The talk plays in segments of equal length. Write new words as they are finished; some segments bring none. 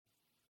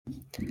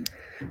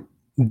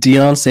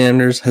Deion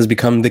Sanders has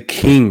become the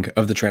king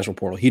of the transfer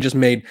portal. He just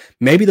made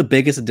maybe the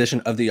biggest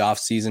addition of the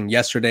offseason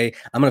yesterday.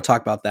 I'm going to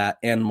talk about that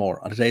and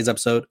more on today's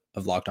episode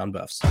of Locked On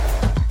Buffs.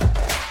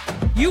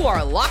 You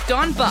are Locked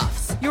On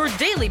Buffs, your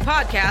daily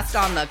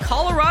podcast on the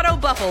Colorado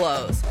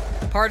Buffaloes.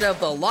 Part of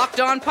the Locked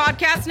On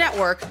Podcast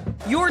Network,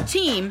 your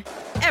team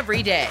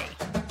every day.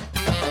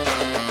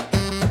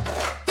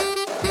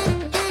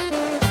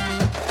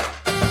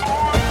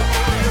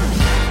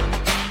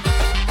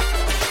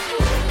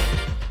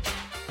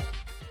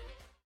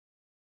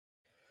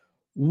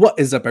 What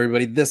is up,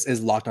 everybody? This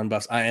is Locked On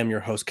Buffs. I am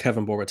your host,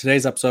 Kevin Borba.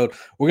 Today's episode,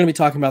 we're going to be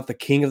talking about the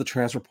king of the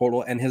transfer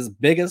portal and his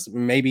biggest,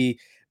 maybe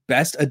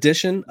best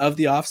addition of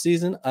the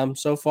offseason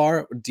so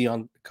far,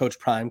 Coach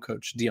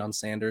Deion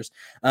Sanders.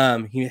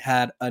 He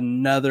had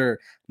another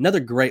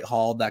great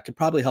haul that could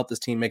probably help this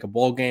team make a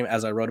bowl game,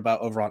 as I wrote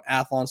about over on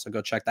Athlon, so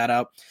go check that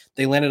out.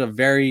 They landed a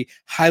very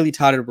highly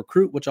touted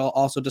recruit, which I'll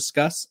also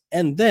discuss.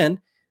 And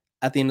then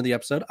at the end of the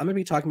episode, I'm going to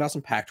be talking about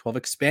some Pac-12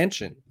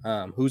 expansion,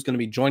 who's going to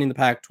be joining the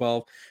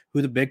Pac-12,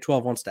 who the Big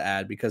 12 wants to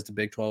add, because the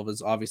Big 12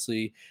 is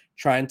obviously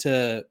trying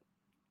to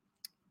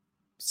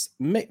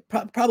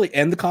probably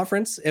end the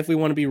conference, if we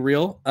want to be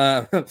real.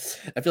 I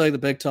feel like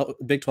the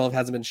Big 12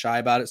 hasn't been shy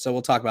about it, so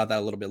we'll talk about that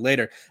a little bit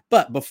later.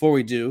 But before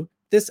we do,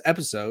 this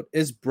episode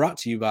is brought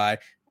to you by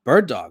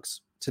Bird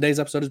Dogs. Today's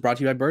episode is brought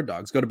to you by Bird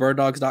Dogs. Go to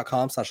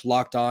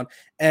birddogs.com/lockedon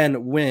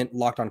and win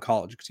Locked On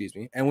College,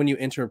 And when you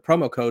enter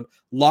promo code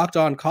Locked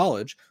On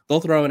College,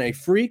 they'll throw in a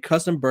free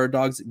custom Bird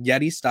Dogs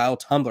Yeti style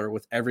tumbler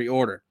with every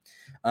order.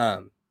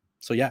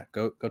 So yeah,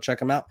 go check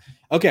them out.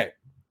 Okay,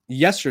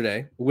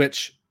 yesterday,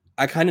 which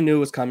I kind of knew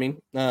was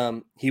coming.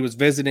 He was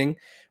visiting,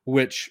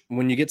 which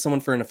when you get someone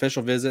for an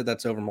official visit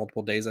that's over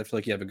multiple days, I feel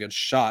like you have a good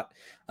shot.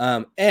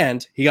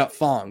 And he got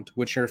fonged,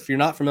 which if you're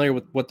not familiar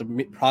with what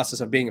the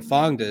process of being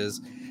fonged is,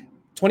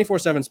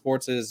 24/7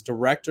 Sports'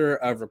 director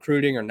of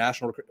recruiting or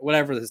national,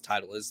 whatever his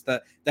title is,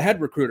 the head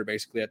recruiter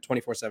basically at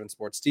 24/7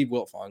 Sports, Steve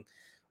Wiltfong,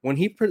 when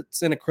he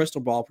puts in a crystal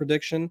ball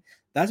prediction,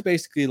 that's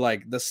basically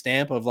like the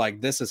stamp of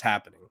like, this is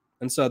happening.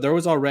 And so there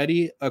was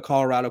already a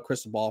Colorado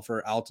crystal ball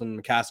for Alton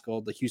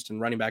McCaskill, the Houston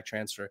running back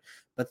transfer,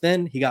 but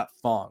then he got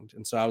fonged.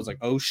 And so I was like,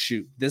 oh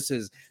shoot, this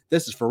is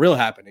for real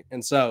happening.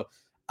 And so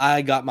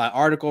I got my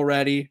article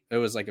ready. It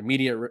was like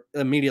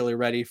immediately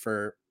ready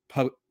for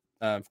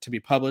to be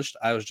published.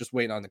 I was just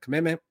waiting on the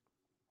commitment.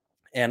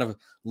 And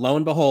lo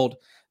and behold,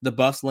 the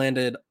Buffs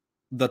landed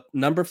the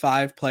number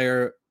 5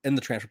 player in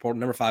the transfer portal,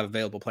 number 5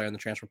 available player in the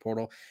transfer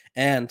portal,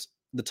 and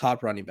the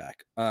top running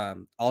back,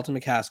 Alton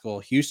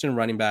McCaskill, Houston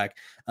running back.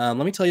 Let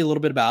me tell you a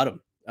little bit about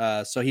him.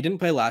 So he didn't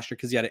play last year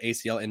because he had an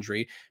ACL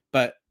injury,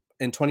 but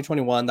in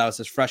 2021, that was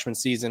his freshman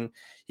season.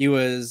 He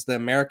was the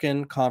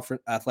American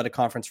Athletic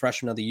Conference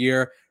Freshman of the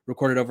Year,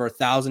 recorded over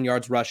 1,000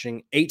 yards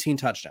rushing, 18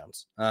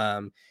 touchdowns.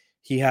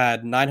 He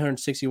had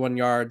 961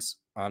 yards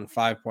on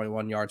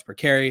 5.1 yards per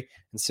carry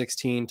and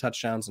 16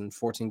 touchdowns in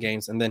 14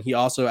 games. And then he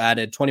also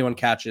added 21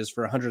 catches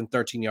for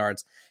 113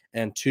 yards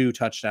and 2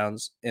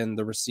 touchdowns in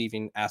the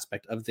receiving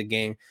aspect of the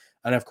game.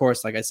 And of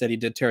course, like I said, he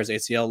did tear his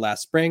ACL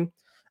last spring.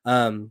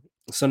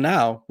 So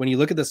now when you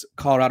look at this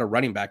Colorado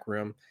running back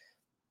room,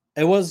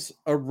 it was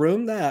a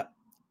room that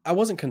I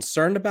wasn't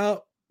concerned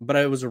about, but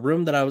it was a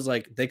room that I was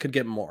like, they could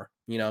get more.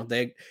 You know,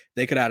 they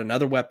could add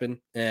another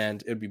weapon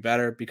and it would be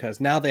better, because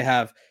now they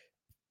have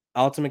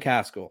Alton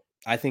McCaskill.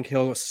 I think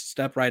he'll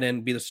step right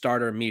in, be the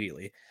starter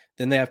immediately.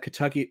 Then they have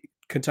Kentucky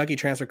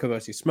transfer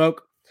Kavosi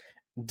Smoke,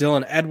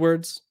 Dylan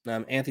Edwards,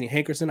 Anthony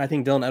Hankerson. I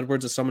think Dylan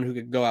Edwards is someone who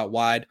could go out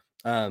wide.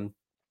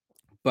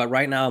 But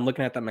right now I'm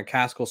looking at that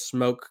McCaskill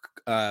Smoke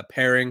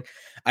pairing.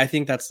 I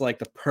think that's like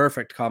the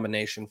perfect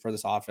combination for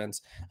this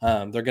offense.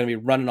 They're going to be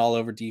running all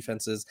over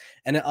defenses.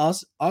 And it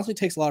honestly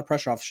takes a lot of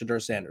pressure off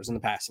Deion Sanders in the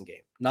passing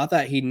game. Not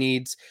that he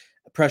needs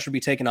pressure to be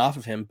taken off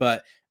of him,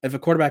 but if a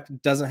quarterback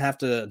doesn't have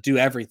to do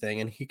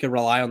everything and he can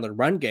rely on the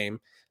run game,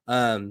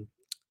 that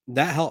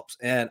helps.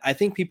 And I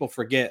think people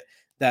forget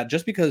that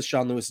just because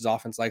Sean Lewis's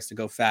offense likes to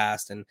go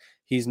fast and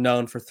he's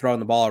known for throwing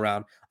the ball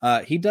around,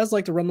 he does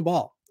like to run the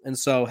ball. And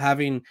so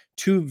having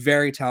 2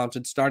 very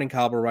talented starting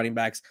caliber running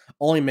backs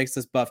only makes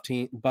this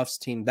Buffs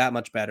team that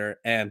much better.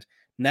 And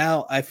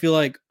now I feel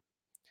like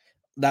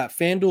that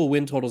FanDuel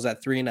win total is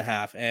at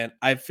 3.5. And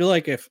I feel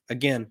like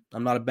again,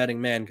 I'm not a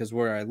betting man because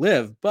where I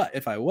live, but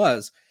if I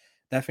was,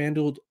 that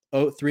FanDuel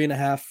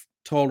 3.5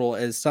 total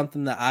is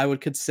something that I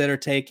would consider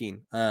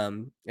taking.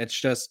 It's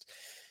just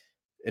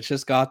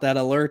got that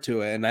allure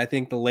to it. And I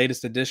think the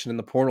latest addition in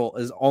the portal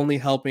is only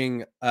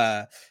helping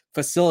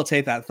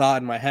facilitate that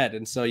thought in my head.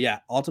 And so, yeah,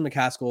 Alton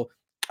McCaskill,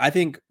 I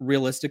think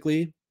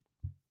realistically,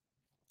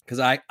 because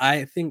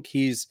I think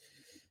he's,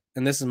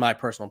 and this is my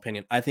personal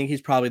opinion, I think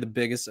he's probably the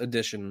biggest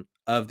addition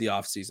of the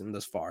offseason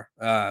thus far.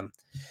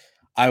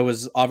 I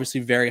was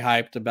obviously very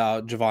hyped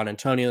about Javon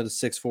Antonio, the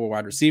 6'4"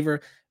 wide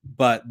receiver,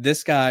 but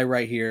this guy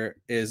right here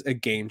is a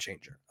game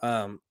changer.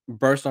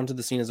 Burst onto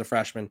the scene as a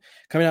freshman.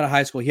 Coming out of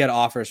high school, he had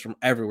offers from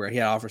everywhere. He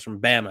had offers from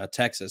Bama,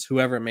 Texas,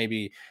 whoever it may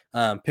be.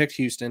 Picked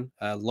Houston,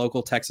 a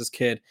local Texas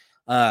kid.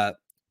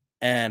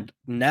 And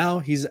now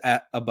he's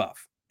at a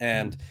Buff.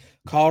 And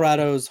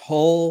Colorado's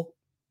whole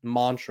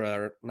mantra,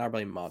 or not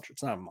really mantra,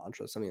 it's not a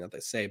mantra, it's something that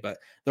they say, but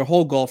their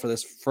whole goal for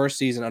this first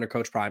season under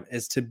Coach Prime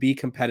is to be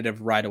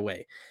competitive right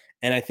away.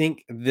 And I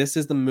think this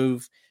is the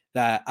move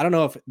that, I don't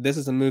know if this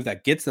is a move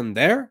that gets them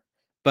there,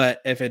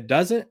 but if it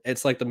doesn't,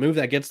 it's like the move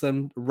that gets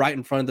them right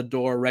in front of the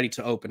door, ready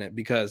to open it,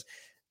 because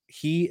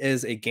he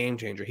is a game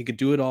changer. He could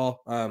do it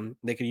all.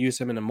 They could use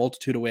him in a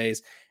multitude of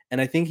ways. And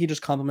I think he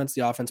just complements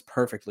the offense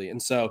perfectly. And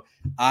so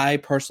I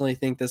personally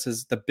think this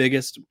is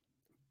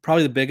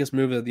probably the biggest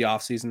move of the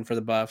offseason for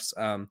the Buffs.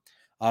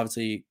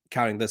 Obviously,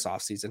 counting this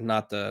offseason,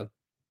 not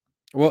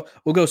we'll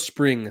go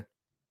spring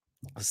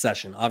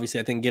session. Obviously,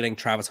 I think getting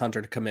Travis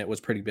Hunter to commit was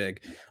pretty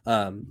big.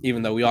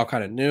 Even though we all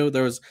kind of knew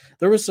there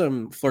was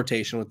some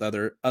flirtation with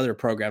other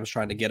programs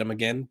trying to get him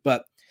again,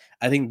 but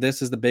I think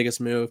this is the biggest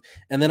move.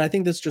 And then I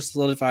think this just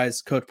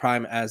solidifies Coach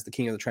Prime as the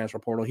king of the transfer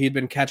portal. He'd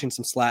been catching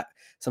some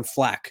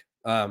flack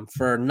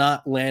for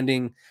not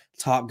landing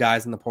top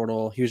guys in the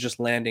portal. He was just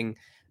landing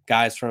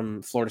guys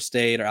from Florida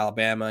State or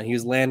Alabama. He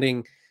was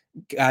landing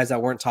guys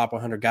that weren't top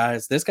 100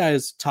 guys. This guy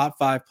is top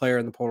 5 player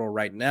in the portal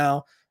right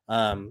now.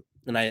 And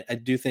I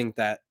do think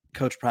that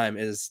Coach Prime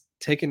is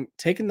taking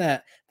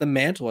the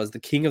mantle as the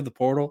king of the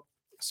portal.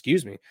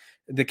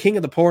 The king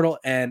of the portal,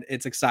 and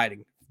it's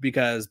exciting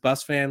because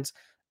Buffs fans,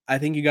 I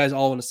think you guys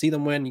all want to see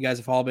them win. You guys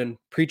have all been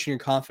preaching your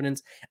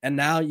confidence, and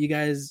now you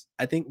guys,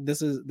 I think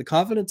the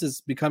confidence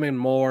is becoming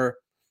more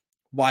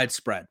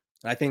widespread.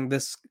 I think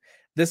this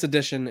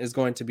edition is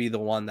going to be the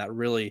one that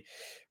really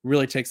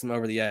takes them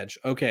over the edge.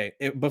 Okay,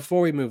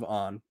 before we move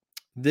on,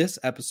 this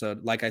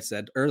episode, like I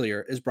said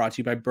earlier, is brought to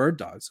you by Bird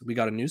Dogs. We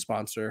got a new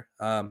sponsor.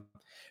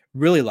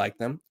 Really like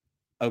them.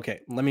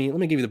 Okay, let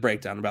me give you the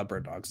breakdown about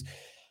Bird Dogs.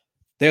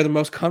 They're the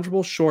most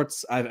comfortable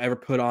shorts I've ever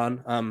put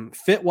on.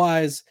 Fit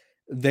wise,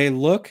 they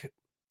look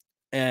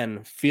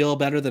and feel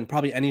better than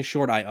probably any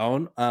short I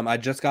own. I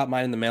just got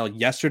mine in the mail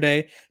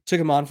yesterday. Took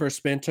them on for a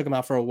spin. Took them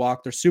out for a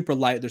walk. They're super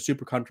light. They're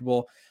super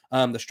comfortable.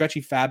 The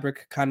stretchy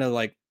fabric kind of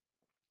like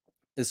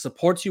it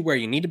supports you where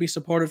you need to be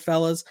supported,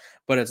 fellas,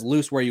 but it's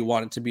loose where you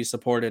want it to be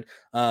supported.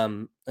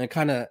 And it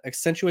kind of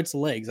accentuates the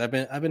legs. I've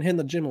been hitting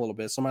the gym a little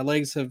bit, so my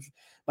legs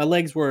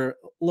were a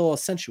little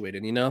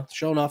accentuated,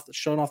 showing off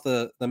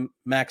the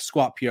max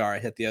squat PR I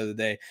hit the other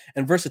day.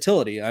 And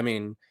versatility. I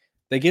mean,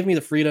 they give me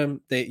the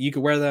freedom. You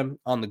could wear them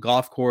on the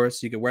golf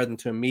course. You could wear them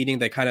to a meeting.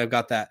 They kind of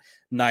got that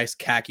nice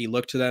khaki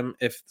look to them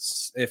if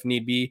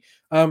need be.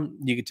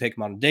 You could take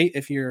them on a date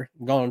if you're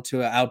going to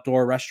an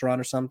outdoor restaurant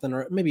or something,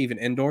 or maybe even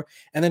indoor,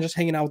 and then just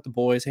hanging out with the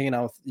boys, hanging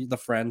out with the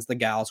friends, the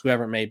gals,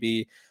 whoever it may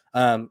be.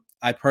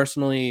 I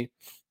personally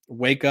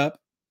wake up,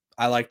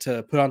 I like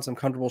to put on some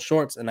comfortable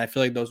shorts, and I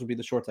feel like those would be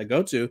the shorts I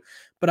go to.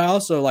 But I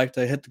also like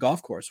to hit the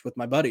golf course with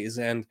my buddies.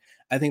 And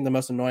I think the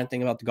most annoying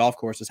thing about the golf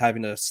course is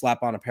having to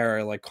slap on a pair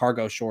of like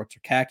cargo shorts or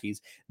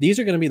khakis. These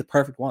are going to be the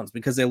perfect ones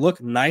because they look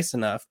nice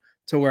enough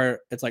to where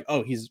it's like,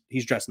 oh, he's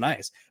dressed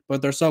nice,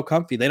 but they're so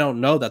comfy. They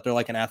don't know that they're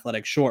like an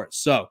athletic short.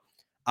 So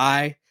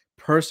I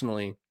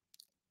personally,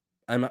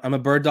 I'm a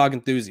bird dog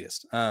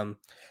enthusiast.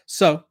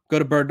 So go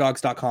to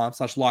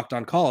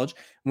birddogs.com/lockedoncollege.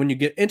 When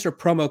you enter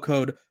promo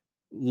code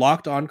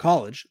Locked On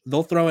College,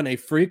 they'll throw in a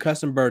free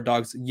custom Bird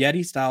Dogs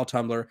Yeti style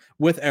tumbler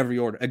with every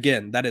order.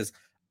 Again, that is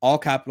all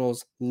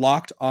capitals,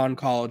 Locked On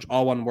College,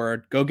 all one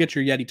word. Go get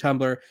your Yeti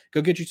tumbler.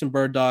 Go get you some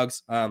Bird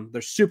Dogs.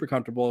 They're super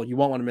comfortable. You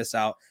won't want to miss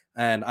out.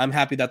 And I'm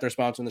happy that they're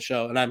sponsoring the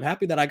show. And I'm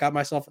happy that I got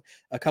myself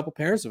a couple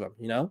pairs of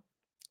them,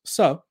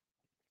 So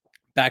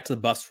back to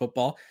the Buffs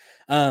football.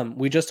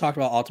 We just talked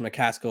about Alton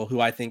McCaskill, who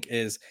I think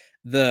is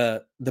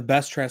the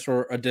best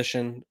transfer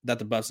addition that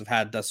the Buffs have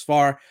had thus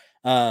far.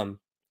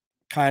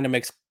 Kind of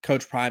makes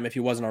Coach Prime, if he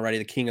wasn't already,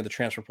 the king of the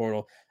transfer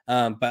portal.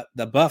 But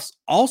the Buffs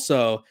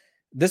also,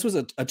 this was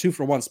a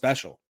 2-for-1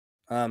 special,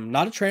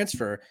 not a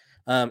transfer.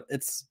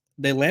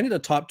 They landed a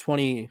top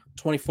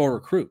 24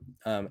 recruit,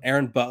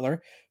 Aaron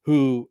Butler,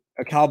 who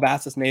a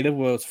Calabasas native,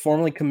 was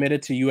formerly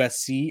committed to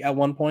USC at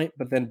one point,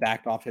 but then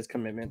backed off his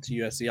commitment to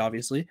USC,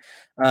 obviously.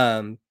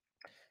 Kind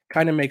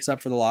of makes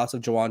up for the loss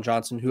of Jawan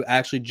Johnson, who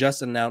actually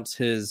just announced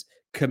his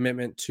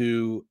commitment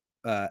to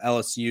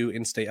LSU,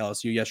 in-state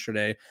LSU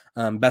yesterday.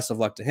 Best of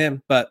luck to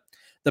him. But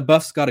the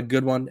Buffs got a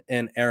good one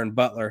in Aaron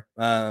Butler.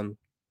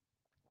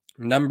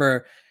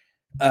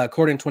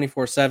 According to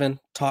 24/7,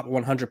 top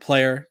 100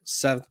 player,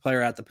 7th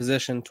player at the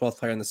position, 12th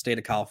player in the state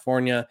of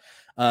California.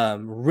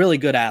 Really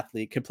good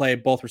athlete, could play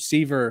both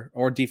receiver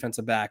or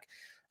defensive back.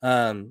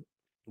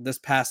 This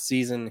past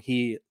season,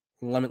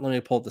 let me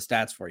pull up the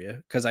stats for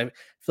you, because I feel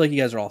like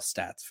you guys are all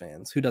stats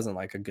fans. Who doesn't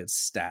like a good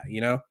stat,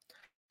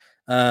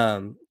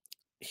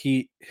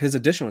 His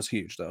addition was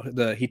huge,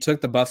 though. He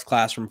took the Buffs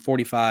class from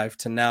 45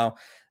 to now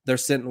they're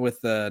sitting with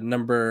the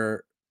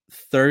number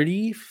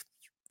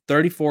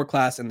 34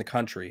 class in the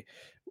country.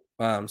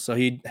 So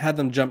he had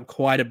them jump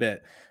quite a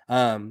bit.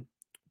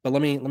 But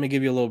let me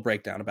give you a little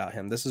breakdown about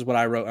him. This is what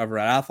I wrote over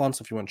at Athlon,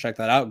 so if you want to check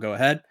that out, go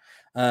ahead.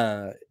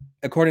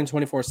 According to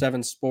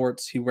 24/7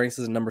 Sports, he ranks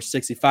as a number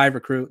 65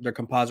 recruit. Their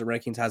composite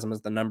rankings has him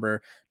as the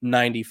number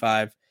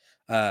 95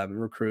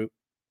 recruit.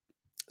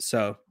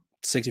 So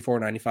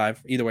 64.95.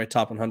 Either way,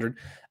 top 100.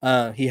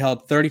 He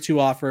held 32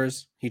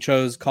 offers. He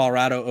chose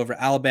Colorado over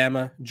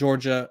Alabama,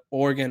 Georgia,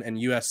 Oregon, and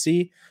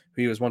USC,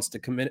 who he was once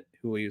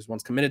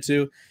committed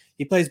to.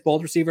 He plays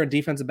both receiver and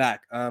defensive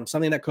back.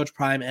 Something that Coach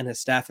Prime and his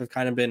staff have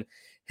kind of been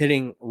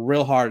hitting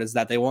real hard is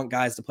that they want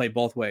guys to play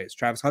both ways.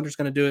 Travis Hunter's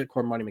going to do it.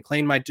 Cormani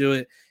McLean might do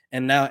it.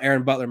 And now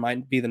Aaron Butler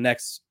might be the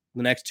next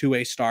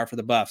two-way star for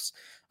the Buffs.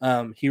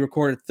 He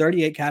recorded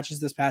 38 catches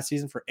this past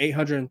season for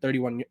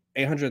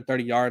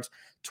 830 yards,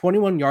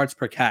 21 yards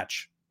per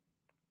catch,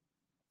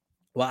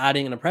 while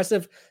adding an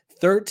impressive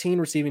 13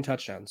 receiving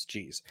touchdowns.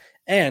 Jeez.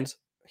 And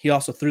he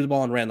also threw the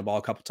ball and ran the ball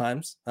a couple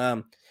times.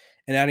 And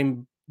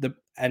adding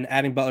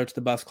Butler to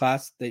the Buffs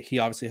class, that he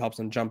obviously helps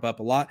him jump up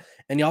a lot.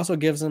 And he also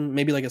gives him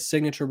maybe like a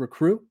signature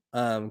recruit.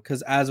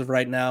 Because as of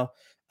right now,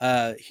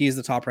 he's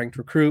the top ranked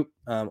recruit,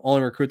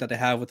 only recruit that they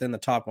have within the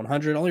top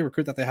 100, only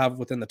recruit that they have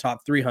within the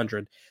top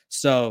 300.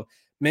 So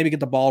maybe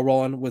get the ball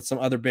rolling with some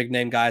other big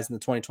name guys in the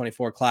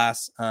 2024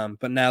 class.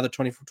 But now the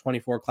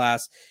 2024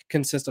 class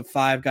consists of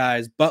 5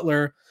 guys: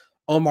 Butler,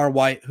 Omar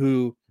White,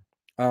 who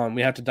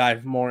we have to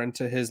dive more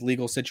into his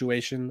legal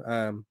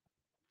situation,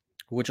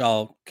 which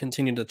I'll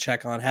continue to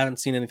check on. Haven't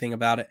seen anything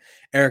about it.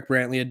 Eric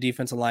Brantley, a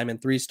defensive lineman,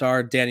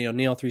 3-star. Danny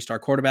O'Neal, 3-star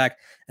quarterback.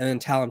 And then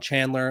Talon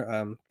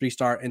Chandler,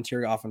 3-star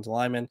interior offensive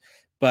lineman.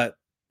 But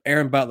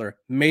Aaron Butler,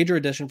 major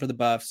addition for the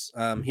Buffs.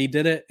 He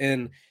did it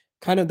in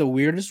kind of the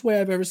weirdest way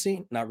I've ever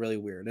seen. Not really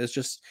weird.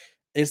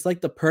 It's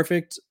like the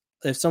perfect,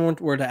 if someone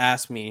were to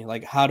ask me,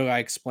 like, how do I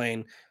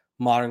explain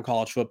modern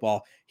college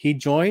football? He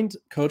joined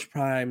Coach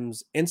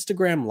Prime's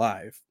Instagram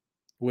Live,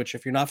 which,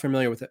 if you're not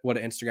familiar with what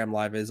an Instagram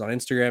Live is, on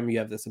Instagram, you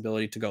have this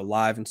ability to go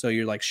live. And so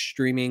you're like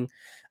streaming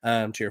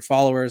to your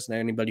followers and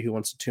anybody who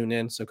wants to tune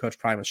in. So Coach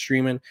Prime is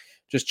streaming,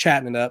 just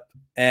chatting it up.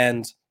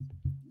 And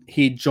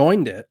he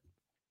joined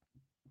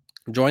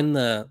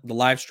the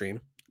live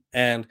stream.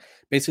 And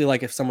basically,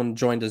 like if someone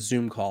joined a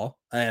Zoom call,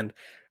 and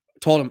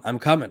told him, I'm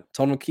coming.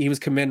 Told him he was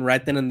committing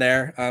right then and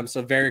there.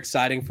 So very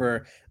exciting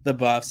for the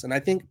Buffs. And I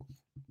think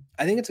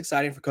it's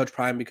exciting for Coach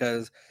Prime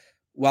because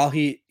while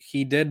he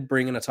did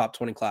bring in a top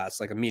 20 class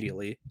like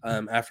immediately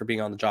after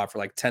being on the job for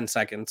like 10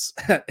 seconds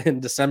in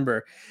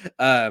December,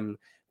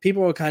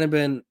 people have kind of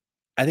been,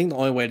 I think the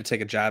only way to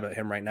take a jab at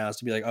him right now is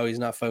to be like, oh, he's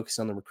not focused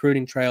on the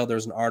recruiting trail.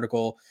 There's an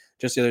article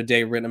just the other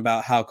day written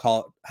about how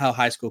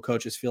high school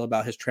coaches feel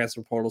about his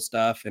transfer portal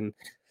stuff. And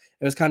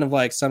it was kind of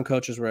like some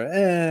coaches were,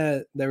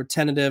 they were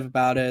tentative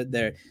about it.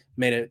 They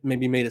made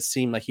it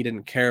seem like he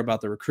didn't care about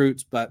the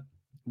recruits, but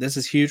this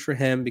is huge for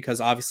him because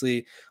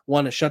obviously,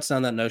 1, it shuts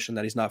down that notion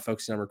that he's not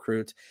focusing on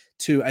recruits.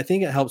 2, I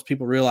think it helps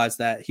people realize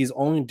that he's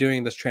only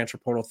doing this transfer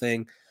portal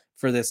thing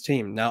for this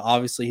team. Now,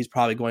 obviously, he's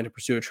probably going to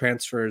pursue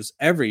transfers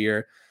every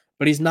year,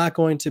 but he's not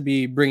going to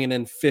be bringing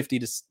in 50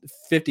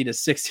 to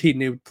 60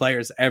 new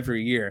players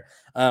every year.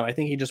 I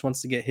think he just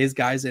wants to get his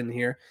guys in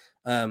here.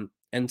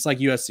 And it's like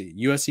USC.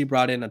 USC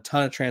brought in a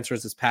ton of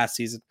transfers this past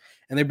season,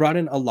 and they brought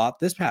in a lot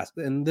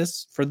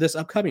for this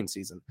upcoming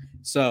season.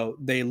 So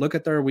they look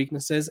at their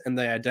weaknesses and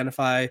they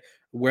identify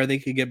where they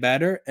could get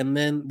better, and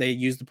then they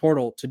use the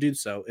portal to do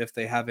so if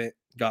they haven't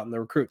gotten the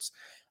recruits.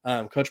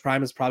 Coach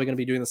Prime is probably going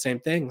to be doing the same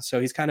thing. So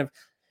he's kind of,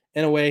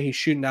 in a way, he's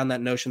shooting down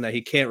that notion that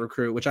he can't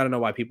recruit, which I don't know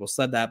why people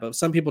said that, but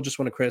some people just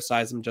want to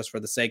criticize him just for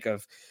the sake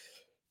of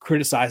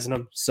criticizing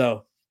him.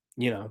 So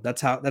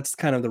that's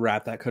kind of the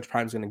rap that Coach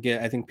Prime's going to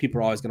get. I think people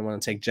are always going to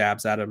want to take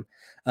jabs at him.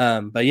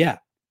 But yeah,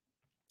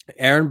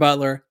 Aaron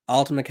Butler,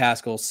 Alton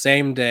McCaskill,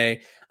 same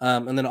day.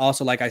 And then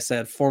also, like I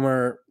said,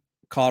 former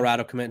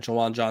Colorado commit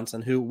Juwan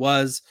Johnson, who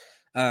was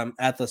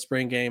at the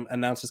spring game,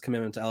 announced his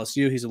commitment to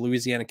LSU. He's a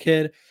Louisiana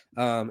kid.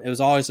 It was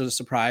always a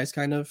surprise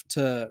kind of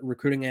to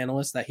recruiting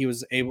analysts that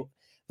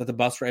the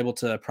Buffs were able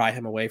to pry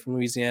him away from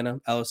Louisiana,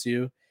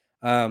 LSU.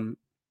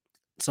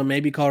 So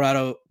maybe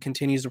Colorado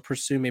continues to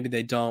pursue, maybe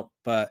they don't,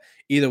 but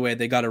either way,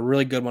 they got a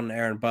really good one in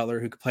Aaron Butler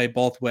who could play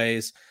both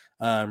ways,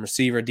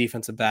 receiver,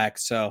 defensive back.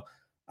 So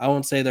I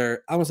won't say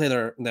they're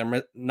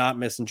not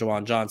missing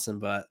Juwan Johnson,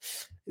 but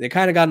they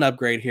kind of got an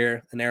upgrade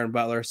here in Aaron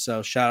Butler.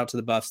 So shout out to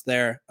the Buffs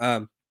there.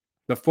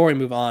 Before we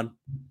move on,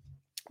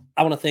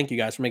 I want to thank you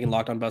guys for making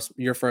Locked On Buffs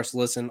your first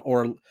listen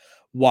or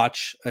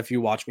watch if you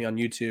watch me on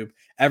YouTube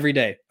every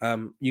day.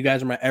 You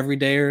guys are my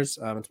everydayers.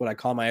 It's what I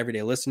call my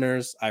everyday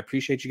listeners. I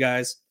appreciate you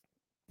guys.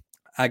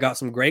 I got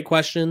some great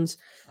questions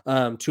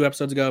 2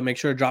 episodes ago. Make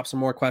sure to drop some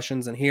more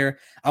questions in here.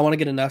 I want to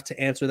get enough to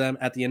answer them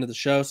at the end of the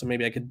show, so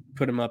maybe I could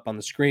put them up on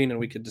the screen and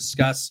we could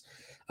discuss.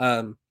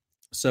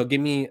 So give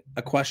me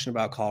a question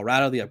about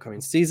Colorado, the upcoming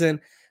season.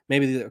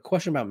 Maybe a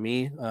question about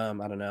me. I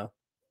don't know,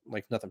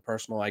 like nothing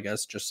personal, I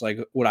guess. Just like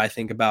what I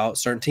think about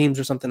certain teams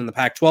or something in the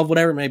Pac-12,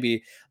 whatever.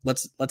 Maybe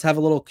let's have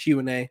a little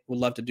Q&A. Would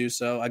love to do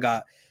so. I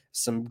got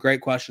some great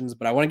questions,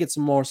 but I want to get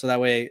some more so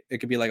that way it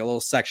could be like a little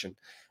section.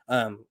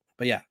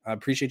 But yeah, I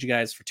appreciate you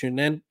guys for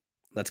tuning in.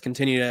 Let's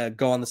continue to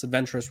go on this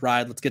adventurous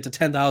ride. Let's get to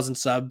 10,000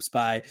 subs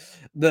by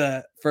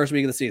the first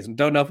week of the season.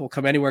 Don't know if we'll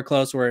come anywhere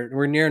close.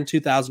 We're nearing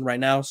 2,000 right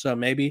now, so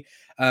maybe.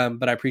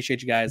 But I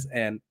appreciate you guys,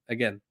 and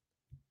again,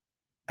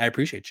 I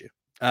appreciate you.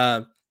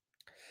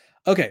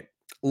 Okay,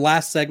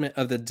 last segment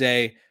of the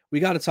day, we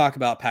got to talk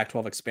about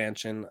Pac-12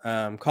 expansion.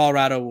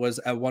 Colorado was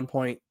at one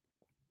point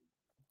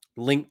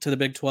linked to the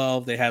Big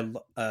 12. They had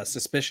a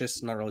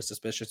not really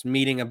suspicious,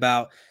 meeting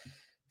about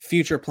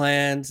future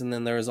plans, and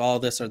then there was all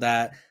this or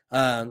that.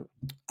 I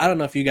don't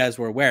know if you guys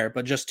were aware,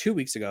 but just 2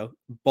 weeks ago,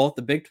 both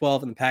the Big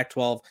 12 and the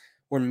Pac-12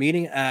 were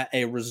meeting at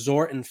a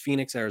resort in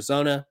Phoenix,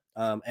 Arizona.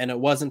 And it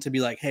wasn't to be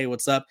like, hey,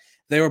 what's up?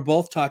 They were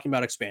both talking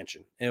about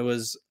expansion. It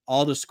was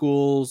all the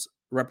schools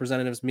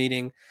representatives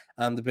meeting.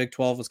 The Big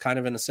 12 was kind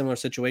of in a similar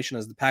situation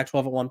as the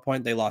Pac-12 at one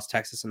point. They lost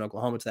Texas and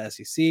Oklahoma to the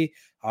SEC.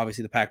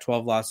 Obviously, the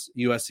Pac-12 lost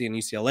USC and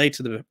UCLA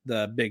to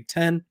the Big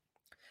 10.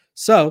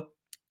 So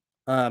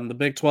the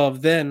Big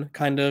 12 then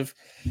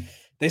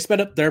they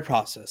sped up their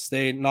process.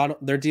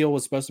 Their deal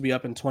was supposed to be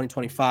up in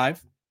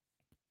 2025.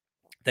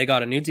 They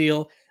got a new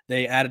deal.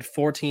 They added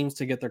 4 teams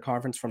to get their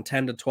conference from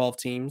 10 to 12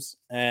 teams.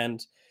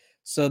 And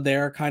so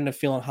they're kind of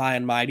feeling high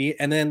and mighty.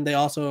 And then they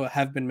also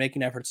have been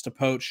making efforts to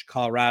poach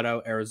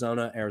Colorado,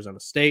 Arizona, Arizona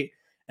State,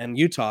 and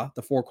Utah,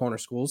 the 4 corner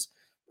schools,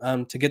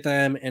 to get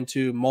them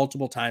into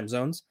multiple time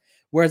zones.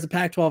 Whereas the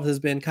Pac-12 has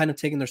been kind of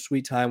taking their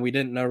sweet time. We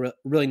didn't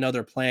really know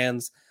their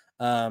plans.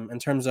 In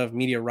terms of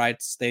media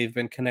rights, they've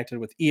been connected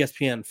with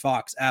ESPN,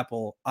 Fox,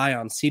 Apple,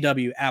 Ion,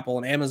 CW, Apple,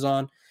 and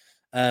Amazon.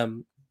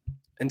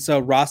 And so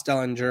Ross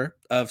Dellinger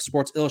of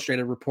Sports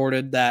Illustrated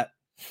reported that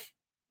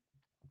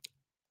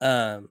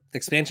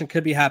expansion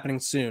could be happening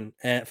soon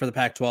for the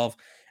Pac-12.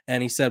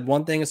 And he said,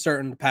 one thing is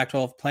certain, the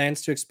Pac-12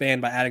 plans to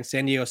expand by adding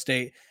San Diego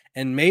State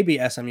and maybe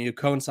SMU,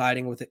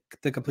 coinciding with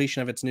the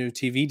completion of its new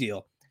TV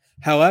deal.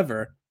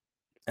 However,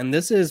 and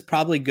this is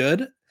probably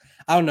good.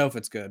 I don't know if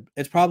it's good.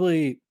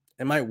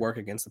 It might work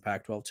against the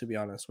Pac-12, to be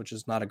honest, which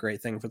is not a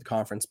great thing for the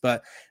conference,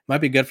 but it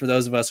might be good for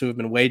those of us who have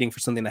been waiting for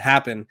something to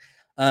happen.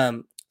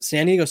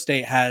 San Diego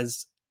State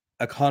has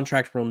a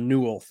contract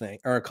renewal thing,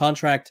 or a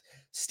contract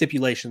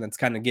stipulation that's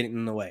kind of getting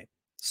in the way.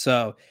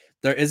 So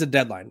there is a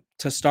deadline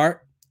to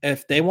start.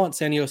 If they want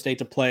San Diego State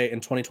to play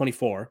in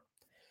 2024,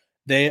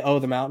 they owe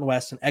the Mountain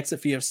West an exit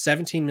fee of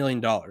 $17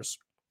 million.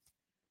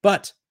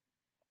 But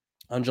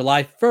on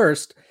July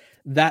 1st,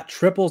 that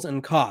triples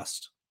in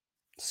cost.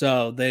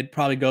 So they'd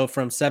probably go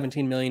from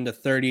 17 million to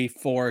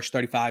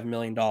 35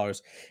 million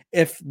dollars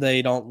if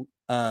they don't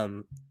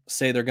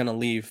say they're going to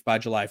leave by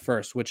July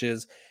 1st, which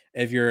is,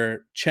 if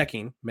you're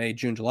checking May,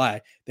 June, July,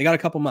 they got a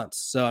couple months.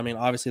 So, I mean,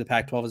 obviously the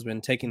Pac-12 has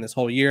been taking this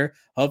whole year.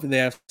 Hopefully they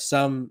have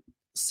some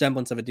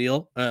semblance of a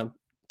deal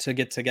to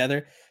get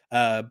together.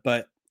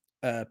 But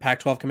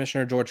Pac-12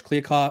 Commissioner George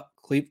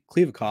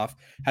Kliavkoff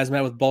has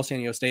met with both San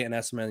Diego State and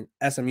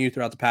SMU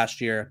throughout the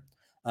past year.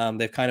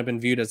 They've kind of been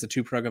viewed as the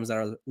 2 programs that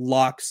are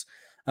locks.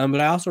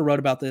 But I also wrote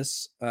about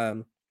this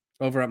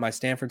over at my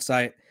Stanford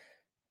site.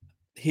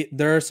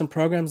 There are some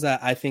programs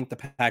that I think the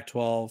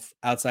Pac-12,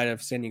 outside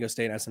of San Diego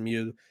State and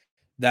SMU,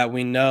 that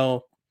we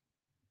know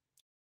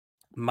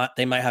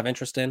they might have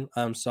interest in.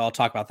 So I'll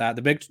talk about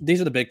that.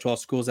 These are the Big 12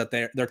 schools that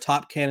they're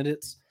top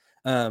candidates.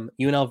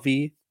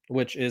 UNLV,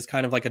 which is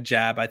kind of like a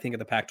jab, I think, at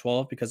the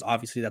Pac-12, because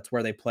obviously that's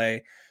where they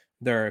play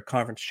their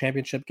conference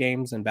championship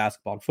games in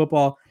basketball and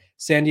football.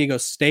 San Diego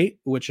State,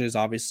 which is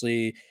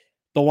obviously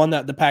the one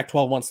that the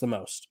Pac-12 wants the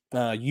most.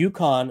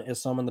 UConn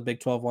is someone the Big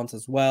 12 wants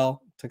as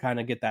well, to kind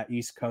of get that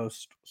East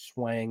Coast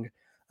swing.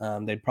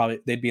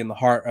 They'd be in the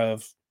heart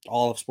of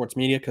all of sports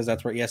media because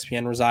that's where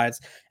ESPN resides.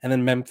 And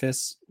then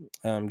Memphis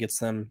gets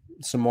them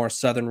some more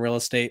Southern real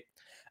estate.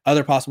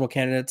 Other possible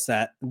candidates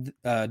that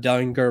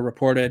Dellinger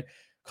reported: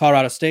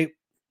 Colorado State.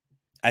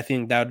 I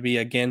think that would be,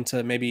 again,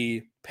 to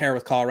maybe pair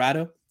with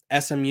Colorado.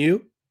 SMU,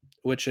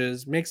 which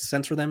makes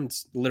sense for them.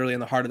 It's literally in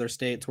the heart of their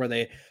state. It's where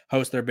they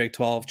host their Big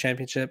 12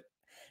 championship.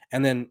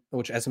 And then,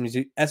 which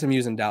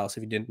SMU's in Dallas,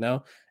 if you didn't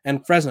know.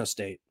 And Fresno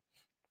State,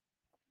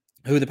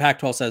 who the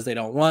Pac-12 says they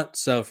don't want.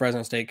 So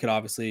Fresno State could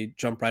obviously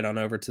jump right on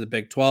over to the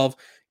Big 12,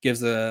 gives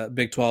the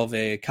Big 12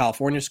 a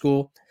California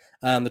school.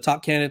 The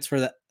top candidates for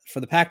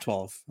the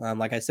Pac-12,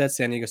 like I said,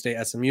 San Diego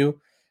State, SMU.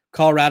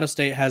 Colorado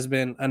State has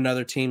been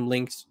another team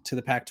linked to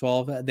the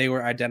Pac-12. They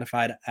were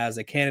identified as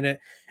a candidate.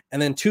 And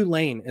then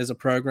Tulane is a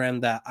program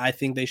that I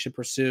think they should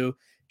pursue.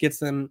 Gets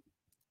them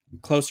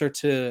closer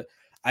to,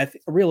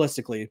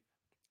 realistically,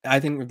 I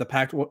think if the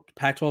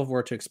Pac-12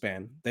 were to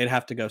expand, they'd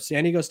have to go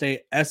San Diego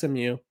State,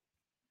 SMU,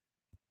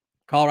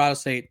 Colorado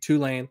State,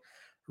 Tulane,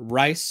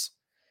 Rice,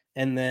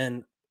 and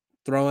then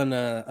throw in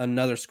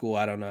another school.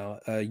 I don't know.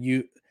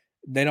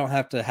 They don't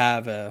have to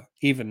have a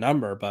even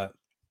number, but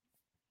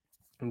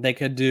they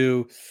could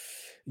do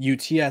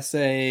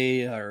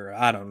UTSA, or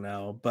I don't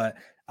know. But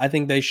I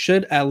think they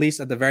should, at least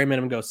at the very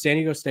minimum, go San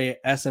Diego State,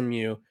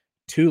 SMU,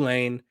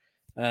 Tulane,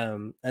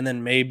 and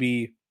then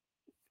maybe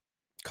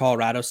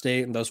Colorado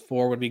State, and those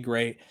 4 would be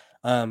great.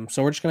 So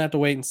we're just gonna have to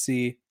wait and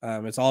see.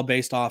 It's all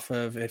based off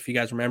of, if you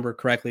guys remember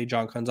correctly,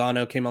 John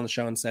Canzano came on the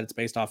show and said it's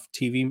based off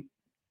TV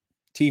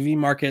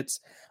markets.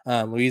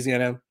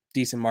 Louisiana,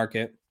 decent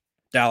market.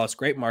 Dallas,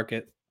 great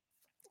market.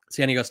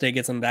 San Diego State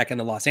gets them back in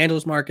the Los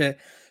Angeles market.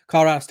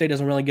 Colorado State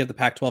doesn't really give the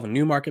Pac-12 a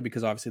new market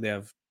because obviously they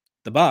have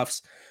the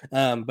Buffs.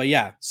 But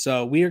yeah,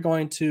 so we are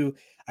going to,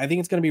 I think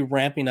it's going to be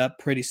ramping up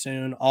pretty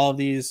soon. All of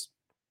these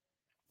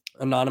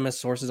anonymous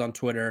sources on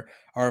Twitter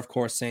are, of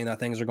course, saying that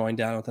things are going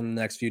down within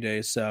the next few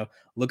days. So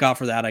look out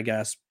for that, I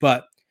guess.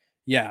 But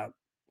yeah,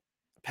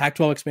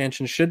 Pac-12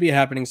 expansion should be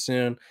happening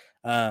soon.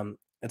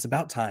 It's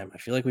about time. I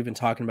feel like we've been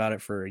talking about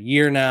it for a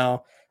year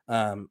now.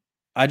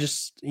 I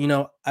just,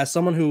 as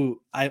someone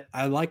who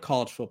I like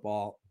college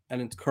football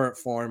and its current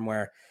form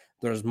where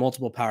there's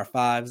multiple Power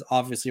Fives.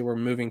 Obviously, we're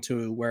moving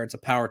to where it's a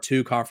Power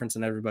Two conference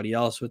and everybody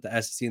else with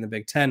the SEC and the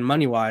Big Ten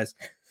money wise.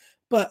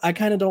 But I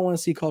kind of don't want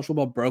to see college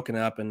football broken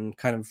up and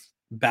kind of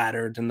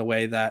battered in the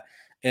way that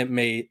it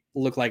may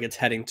look like it's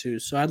heading to.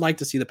 So I'd like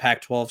to see the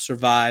Pac-12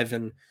 survive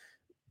and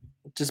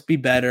just be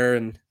better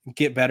and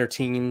get better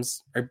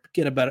teams or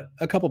get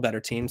a couple better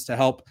teams to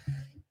help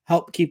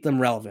keep them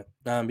relevant.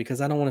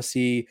 Because I don't want to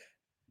see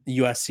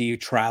USC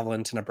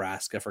traveling to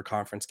Nebraska for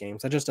conference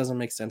games. That just doesn't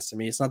make sense to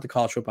me. It's not the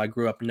college football I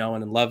grew up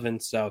knowing and loving.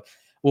 So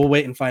we'll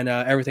wait and find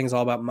out. Everything's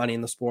all about money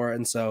in the sport,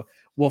 and so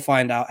we'll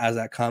find out as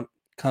that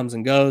comes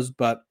and goes.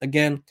 But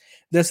again,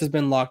 this has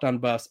been Locked On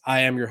Buffs.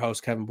 I am your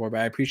host, Kevin Borba.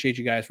 I appreciate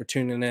you guys for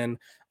tuning in.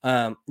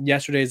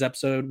 Yesterday's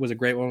episode was a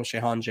great one with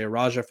Shehan J.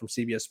 Raja from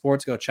CBS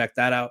Sports. Go check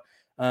that out.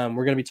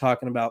 We're going to be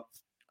talking about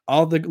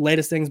all the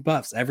latest things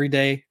Buffs every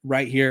day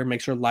right here.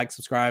 Make sure to like,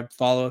 subscribe,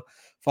 follow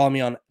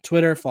me on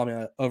Twitter, follow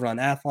me over on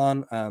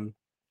Athlon.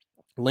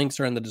 Links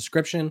are in the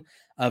description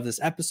of this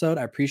episode.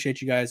 I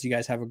appreciate you guys. You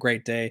guys have a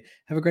great day.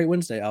 Have a great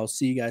Wednesday. I'll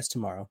see you guys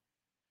tomorrow.